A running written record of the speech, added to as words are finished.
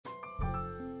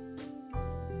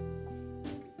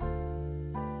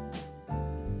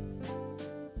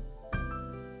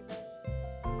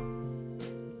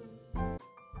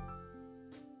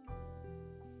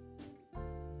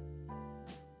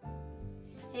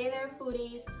Hey there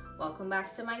foodies, welcome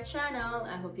back to my channel.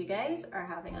 I hope you guys are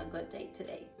having a good day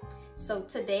today. So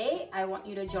today I want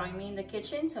you to join me in the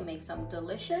kitchen to make some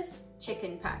delicious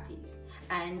chicken patties.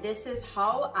 And this is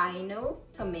how I know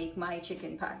to make my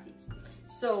chicken patties.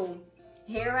 So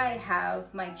here I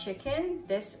have my chicken.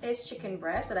 This is chicken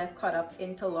breast that I've cut up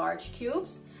into large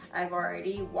cubes. I've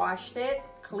already washed it,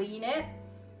 cleaned it,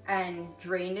 and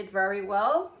drained it very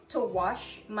well. To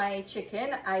wash my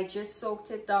chicken, I just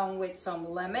soaked it down with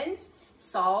some lemons,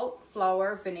 salt,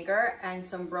 flour, vinegar, and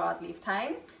some broadleaf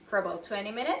thyme for about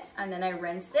 20 minutes, and then I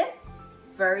rinsed it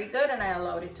very good and I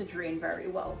allowed it to drain very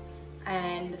well.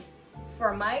 And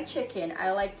for my chicken,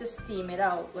 I like to steam it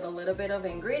out with a little bit of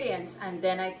ingredients, and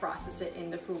then I process it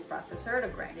in the food processor to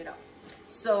grind it up.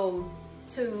 So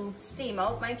to steam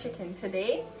out my chicken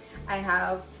today, I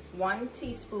have 1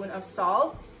 teaspoon of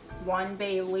salt, 1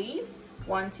 bay leaf,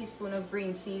 1 teaspoon of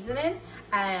green seasoning,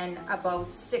 and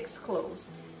about 6 cloves.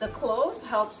 The cloves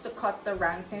helps to cut the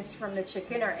rankness from the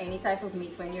chicken or any type of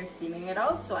meat when you're steaming it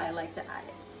out, so I like to add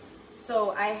it.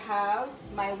 So I have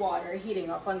my water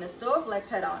heating up on the stove. Let's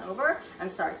head on over and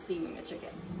start steaming the chicken.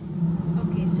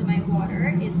 Okay, so my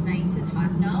water is nice and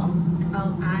hot now.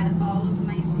 I'll add all of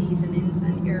my seasonings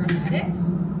and aromatics.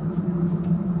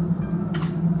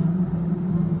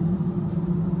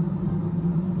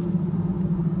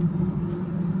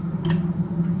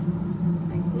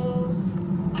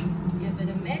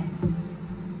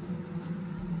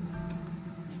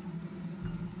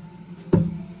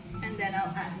 Then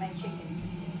I'll add my chicken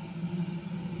pieces.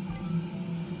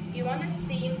 You want to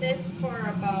steam this for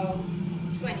about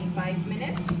 25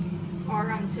 minutes or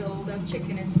until the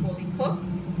chicken is fully cooked.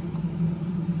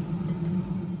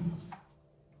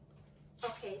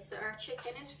 Okay, so our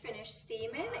chicken is finished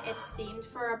steaming. It's steamed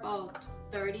for about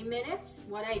 30 minutes.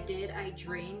 What I did, I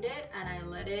drained it and I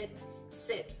let it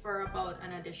sit for about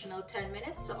an additional 10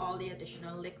 minutes so all the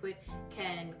additional liquid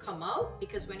can come out,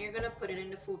 because when you're going to put it in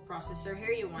the food processor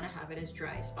here, you want to have it as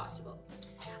dry as possible.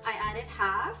 I added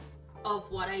half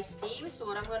of what I steamed, so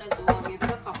what I'm going to do, I'll give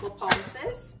it a couple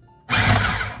pulses.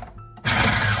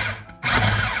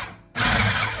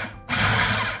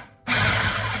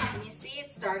 And you see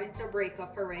it's starting to break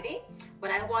up already,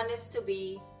 but I want this to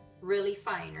be really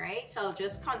fine, right? So I'll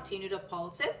just continue to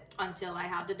pulse it until I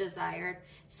have the desired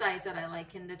size that I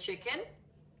like in the chicken,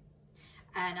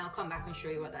 and I'll come back and show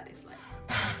you what that is like.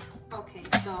 Okay,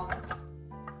 so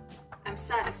I'm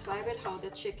satisfied with how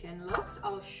the chicken looks.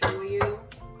 I'll show you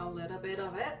a little bit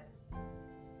of it.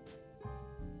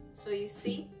 So you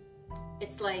see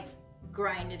it's like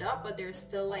grinded up, but there's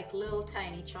still like little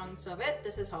tiny chunks of it.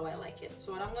 This is how I like it.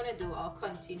 So what I'm gonna do, I'll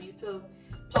continue to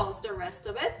pulse the rest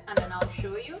of it, and then I'll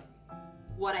show you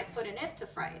what I put in it to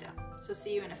fry it up. So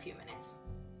see you in a few minutes.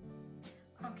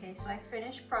 Okay, so I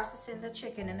finished processing the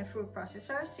chicken in the food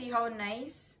processor. See how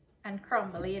nice and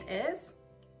crumbly it is?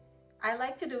 I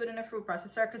like to do it in a food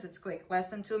processor because it's quick. Less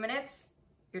than 2 minutes,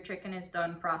 your chicken is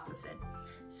done processing.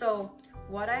 So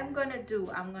what I'm gonna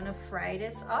do, I'm gonna fry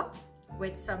this up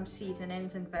with some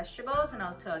seasonings and vegetables, and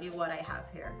I'll tell you what I have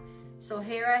here. So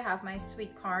here I have my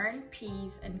sweet corn,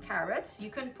 peas, and carrots. You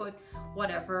can put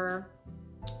whatever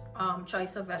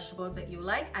choice of vegetables that you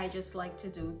like. I just like to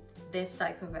do this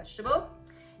type of vegetable.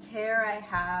 Here I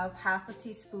have half a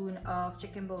teaspoon of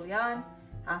chicken bouillon,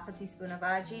 half a teaspoon of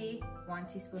agee, 1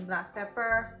 teaspoon black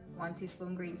pepper, 1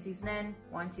 teaspoon green seasoning,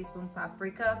 1 teaspoon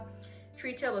paprika,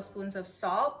 3 tablespoons of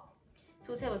salt,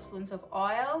 2 tablespoons of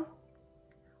oil,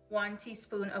 1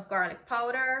 teaspoon of garlic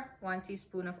powder, 1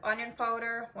 teaspoon of onion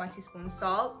powder, 1 teaspoon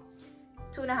salt,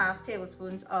 2.5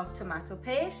 tablespoons of tomato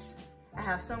paste. I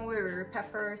have some wiri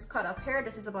peppers cut up here.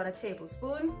 This is about a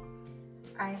tablespoon.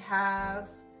 I have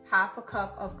half a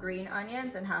cup of green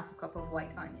onions and half a cup of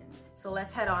white onions. So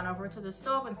let's head on over to the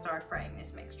stove and start frying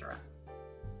this mixture up.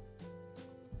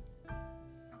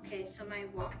 Okay, so my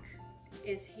wok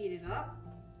is heated up.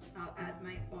 I'll add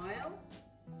my oil.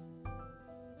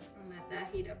 Let that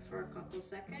heat up for a couple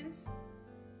seconds.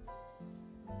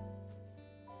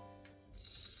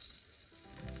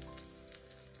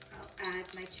 I'll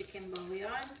add my chicken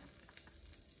bouillon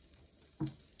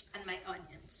and my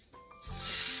onions.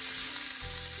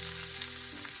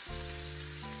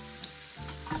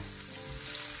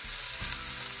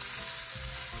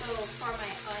 So for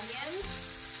my onions,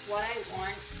 what I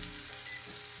want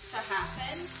to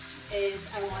happen is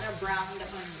I want to brown the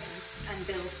onions and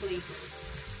build flavors.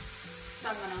 So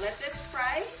I'm gonna let this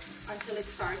fry until it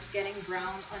starts getting brown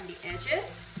on the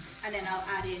edges, and then I'll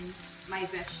add in my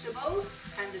vegetables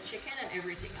and the chicken and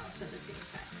everything else at the same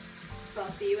time. So I'll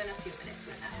see you in a few minutes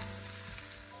when that happens.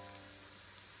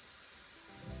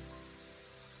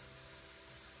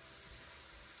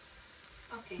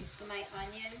 Okay, so my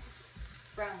onions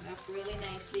browned up really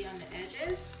nicely on the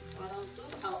edges. What I'll do,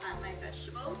 I'll add my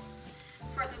vegetables.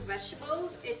 For the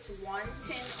vegetables, it's 1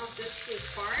 tin of the sweet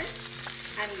corn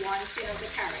and 1 tin of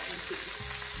the carrot and peas.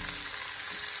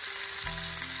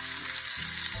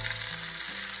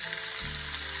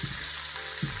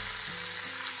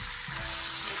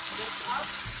 Mix this up.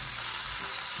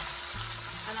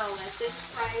 And I'll let this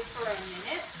fry for a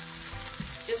minute,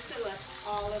 just to let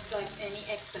all of like any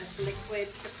excess liquid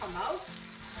to come out.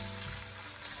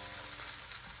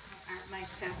 I'll add my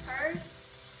peppers.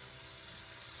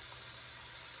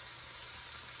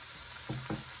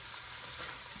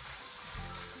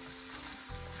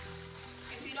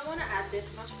 If you don't want to add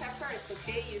this much pepper, it's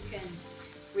okay. You can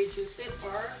reduce it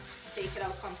or take it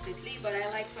out completely, but I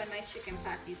like when my chicken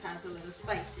patties has a little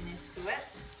spiciness to it.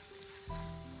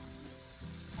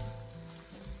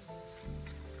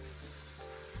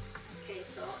 Okay,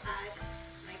 so I'll add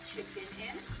my chicken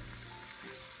in.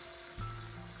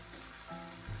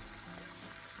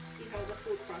 See how the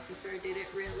food processor did it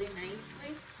really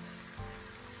nicely?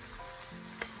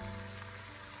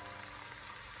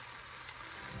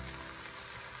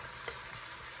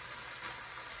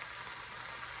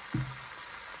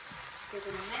 Give it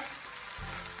a mix.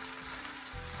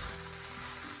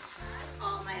 Add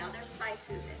all my other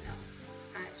spices in now.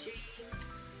 Agee,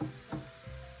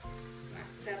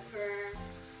 black pepper,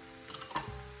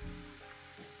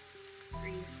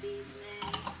 green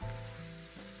seasoning,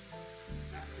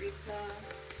 paprika,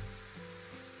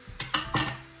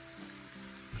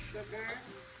 sugar,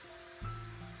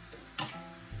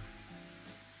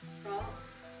 salt,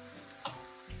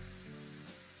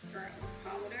 garlic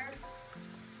powder,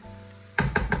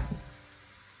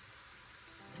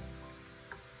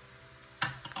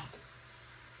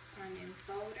 onion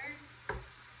powder,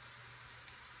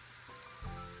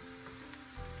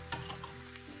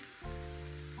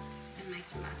 and my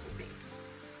tomato paste.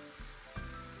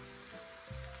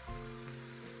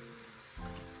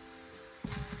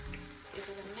 Give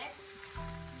it a mix.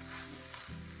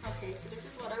 Okay, so this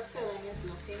is what our filling is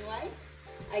looking like.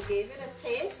 I gave it a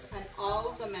taste, and all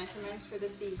of the measurements for the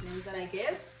seasonings that I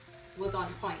give was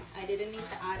on point. I didn't need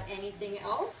to add anything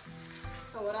else.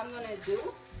 So what I'm gonna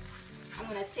do, I'm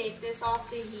gonna take this off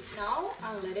the heat now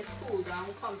and let it cool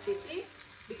down completely,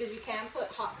 because you can't put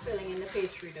hot filling in the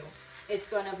pastry dough. It's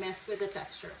gonna mess with the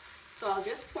texture. So I'll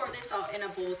just pour this out in a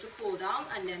bowl to cool down,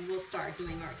 and then we'll start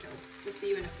doing our dough. So see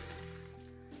you in a few minutes.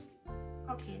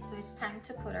 Okay, so it's time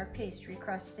to put our pastry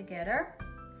crust together.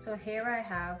 So here I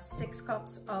have 6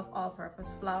 cups of all-purpose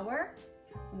flour,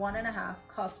 1.5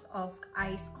 cups of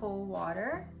ice cold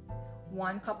water,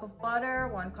 1 cup of butter,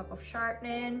 1 cup of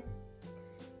shortening,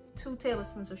 2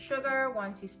 tablespoons of sugar,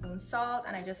 1 teaspoon salt,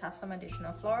 and I just have some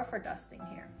additional flour for dusting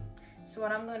here. So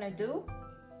what I'm gonna do,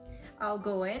 I'll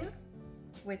go in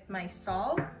with my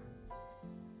salt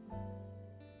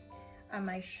and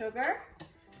my sugar,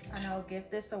 and I'll give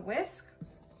this a whisk.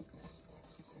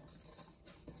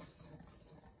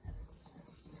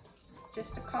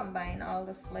 Just to combine all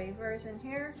the flavors in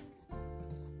here.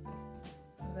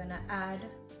 I'm gonna add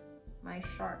my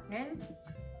shortening.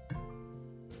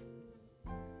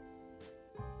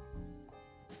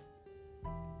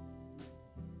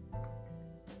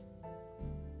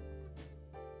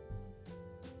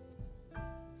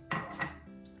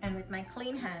 And with my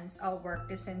clean hands, I'll work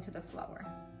this into the flour.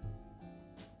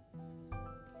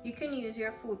 You can use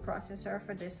your food processor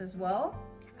for this as well.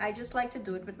 I just like to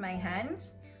do it with my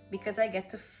hands, because I get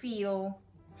to feel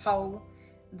how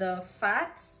the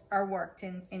fats are worked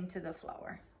into the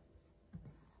flour.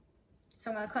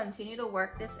 So I'm gonna continue to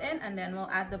work this in, and then we'll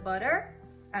add the butter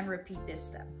and repeat this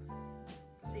step.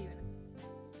 See you in a minute.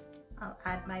 I'll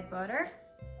add my butter.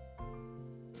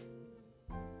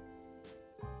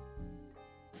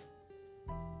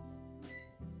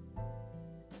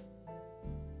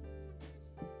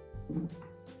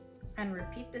 And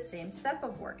repeat the same step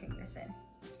of working this in.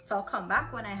 So I'll come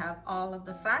back when I have all of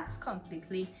the fats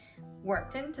completely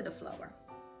worked into the flour.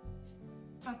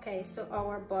 Okay, so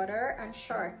our butter and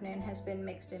shortening has been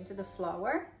mixed into the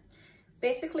flour.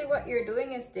 Basically what you're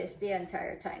doing is this the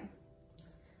entire time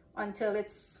until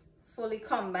it's fully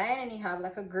combined and you have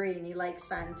like a grainy like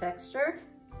sand texture.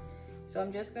 So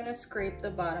I'm just gonna scrape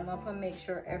the bottom up and make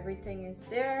sure everything is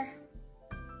there.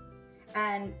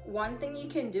 And one thing you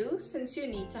can do, since you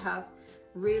need to have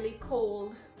really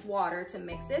cold water to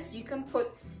mix this, you can put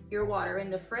your water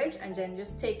in the fridge and then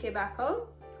just take it back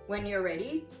out when you're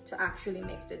ready to actually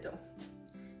mix the dough.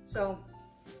 So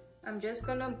I'm just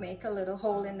gonna make a little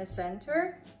hole in the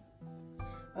center.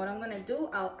 What I'm gonna do,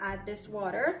 I'll add this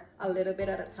water a little bit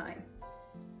at a time.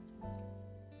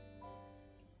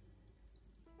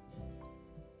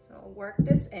 work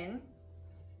this in.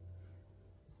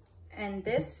 And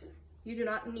this, you do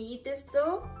not knead this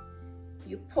dough,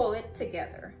 you pull it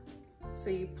together. So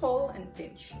you pull and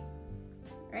pinch,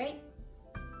 right?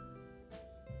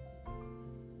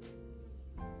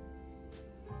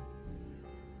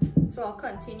 So I'll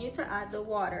continue to add the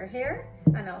water here,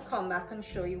 and I'll come back and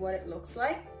show you what it looks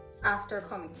like after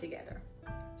coming together.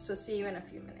 So see you in a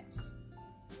few minutes.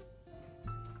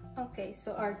 Okay,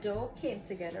 so our dough came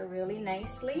together really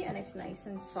nicely and it's nice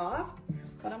and soft.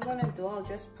 What I'm gonna do, I'll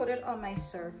just put it on my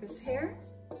surface here.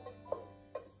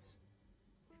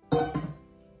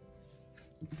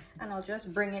 And I'll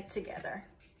just bring it together.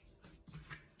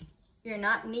 You're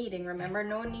not kneading, remember,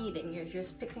 no kneading. You're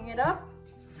just picking it up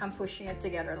and pushing it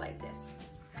together like this.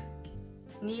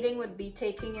 Kneading would be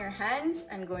taking your hands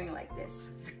and going like this.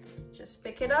 Just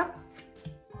pick it up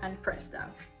and press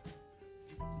down.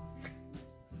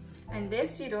 And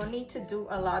this, you don't need to do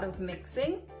a lot of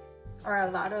mixing or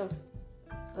a lot of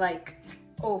like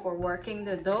overworking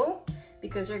the dough,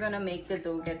 because you're gonna make the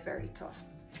dough get very tough.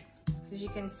 So as you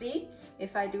can see,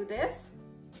 if I do this,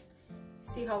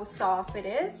 see how soft it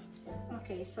is?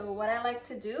 Okay, so what I like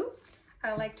to do,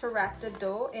 I like to wrap the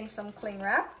dough in some cling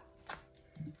wrap.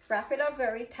 Wrap it up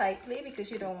very tightly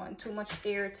because you don't want too much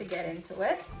air to get into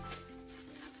it.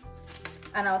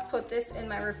 And I'll put this in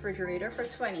my refrigerator for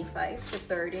 25 to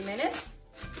 30 minutes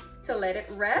to let it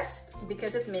rest,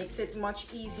 because it makes it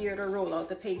much easier to roll out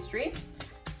the pastry.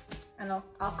 And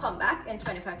I'll come back in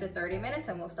 25 to 30 minutes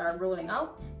and we'll start rolling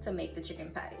out to make the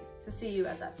chicken patties. So see you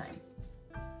at that time.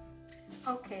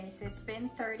 Okay, so it's been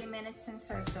 30 minutes since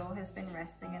our dough has been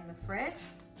resting in the fridge.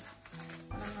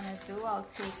 What I'm gonna do, I'll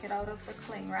take it out of the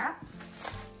cling wrap.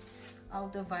 I'll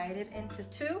divide it into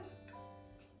two.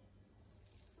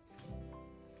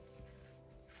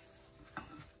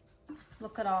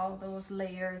 Look at all those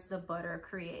layers the butter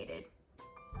created.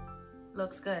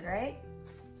 Looks good, right?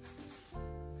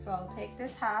 So I'll take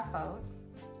this half out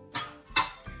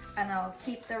and I'll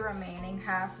keep the remaining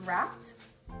half wrapped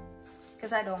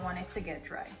because I don't want it to get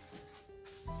dry.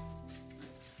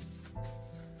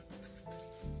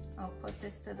 I'll put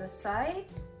this to the side.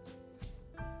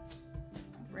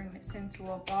 Bring this into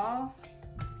a ball.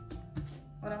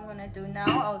 What I'm gonna do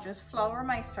now, I'll just flour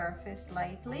my surface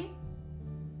lightly,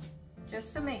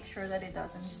 just to make sure that it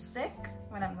doesn't stick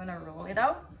when I'm gonna roll it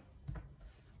out.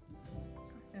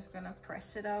 Just gonna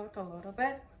press it out a little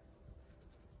bit.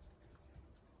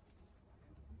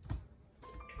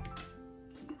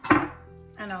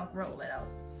 And I'll roll it out.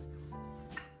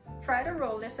 Try to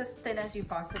roll this as thin as you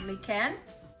possibly can,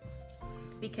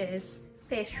 because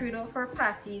pastry dough for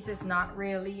patties is not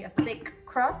really a thick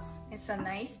crust. It's a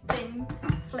nice thin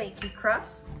flaky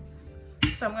crust.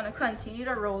 So I'm gonna continue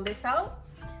to roll this out,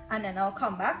 and then I'll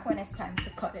come back when it's time to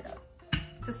cut it up.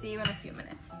 So see you in a few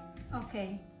minutes.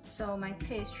 Okay, so my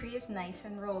pastry is nice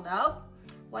and rolled out.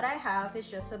 What I have is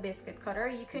just a biscuit cutter.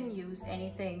 You can use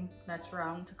anything that's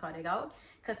round to cut it out,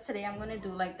 because today I'm gonna do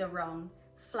like the round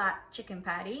flat chicken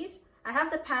patties. I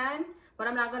have the pan, but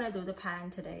I'm not gonna do the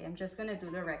pan today. I'm just gonna do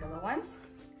the regular ones.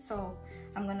 So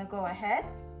I'm gonna go ahead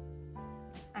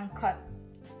and cut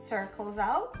circles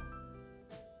out,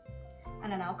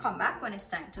 and then I'll come back when it's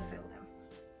time to fill them.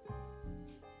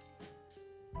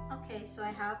 Okay, so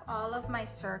I have all of my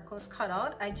circles cut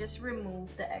out. I just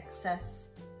removed the excess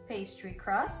pastry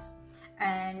crust,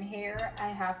 and here I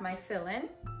have my filling.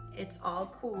 It's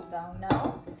all cooled down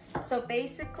now. So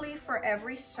basically for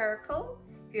every circle,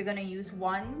 you're gonna use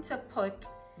one to put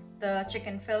the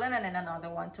chicken filling and then another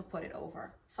one to put it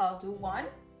over. So I'll do one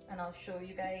and I'll show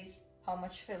you guys how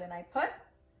much filling I put.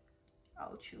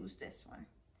 I'll choose this one.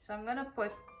 So I'm gonna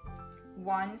put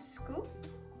 1 scoop.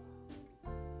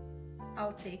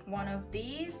 I'll take one of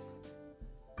these,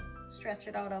 stretch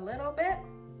it out a little bit,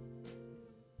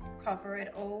 cover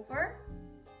it over,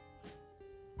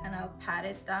 and I'll pat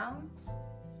it down.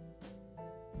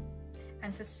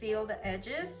 And to seal the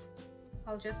edges,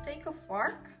 I'll just take a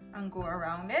fork and go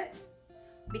around it.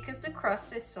 Because the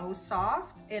crust is so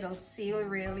soft, it'll seal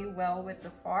really well with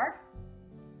the fork.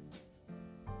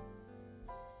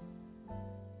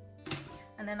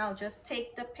 And then I'll just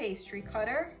take the pastry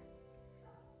cutter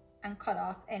and cut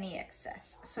off any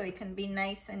excess so it can be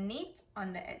nice and neat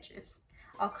on the edges.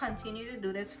 I'll continue to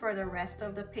do this for the rest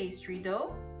of the pastry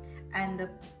dough and the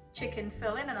chicken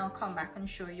filling, and I'll come back and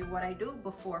show you what I do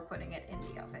before putting it in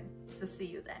the oven. So see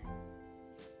you then.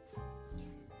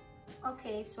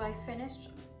 Okay, so I finished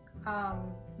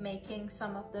making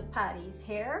some of the patties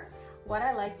here. What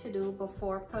I like to do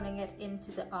before putting it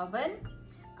into the oven,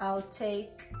 I'll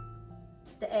take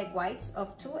the egg whites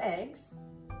of 2 eggs,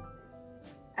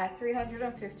 at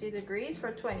 350 degrees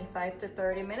for 25 to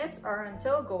 30 minutes or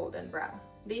until golden brown.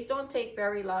 These don't take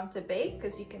very long to bake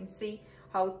because you can see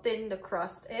how thin the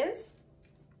crust is.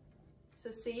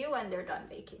 So see you when they're done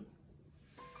baking.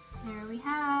 Here we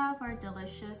have our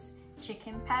delicious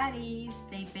chicken patties.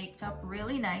 They baked up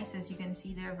really nice. As you can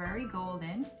see, they're very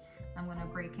golden. I'm gonna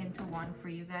break into one for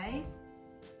you guys.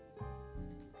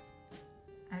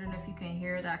 I don't know if you can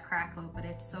hear that crackle, but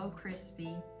it's so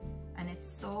crispy and it's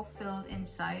so filled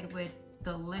inside with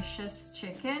delicious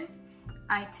chicken.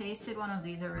 I tasted one of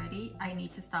these already. I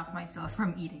need to stop myself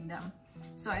from eating them.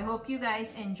 So I hope you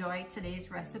guys enjoyed today's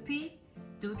recipe.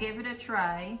 Do give it a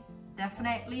try.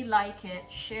 Definitely like it,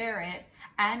 share it,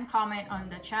 and comment on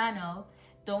the channel.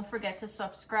 Don't forget to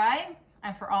subscribe.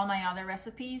 And for all my other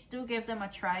recipes, do give them a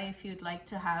try if you'd like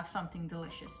to have something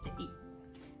delicious to eat.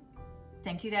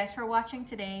 Thank you guys for watching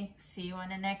today. See you on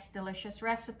the next delicious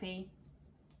recipe.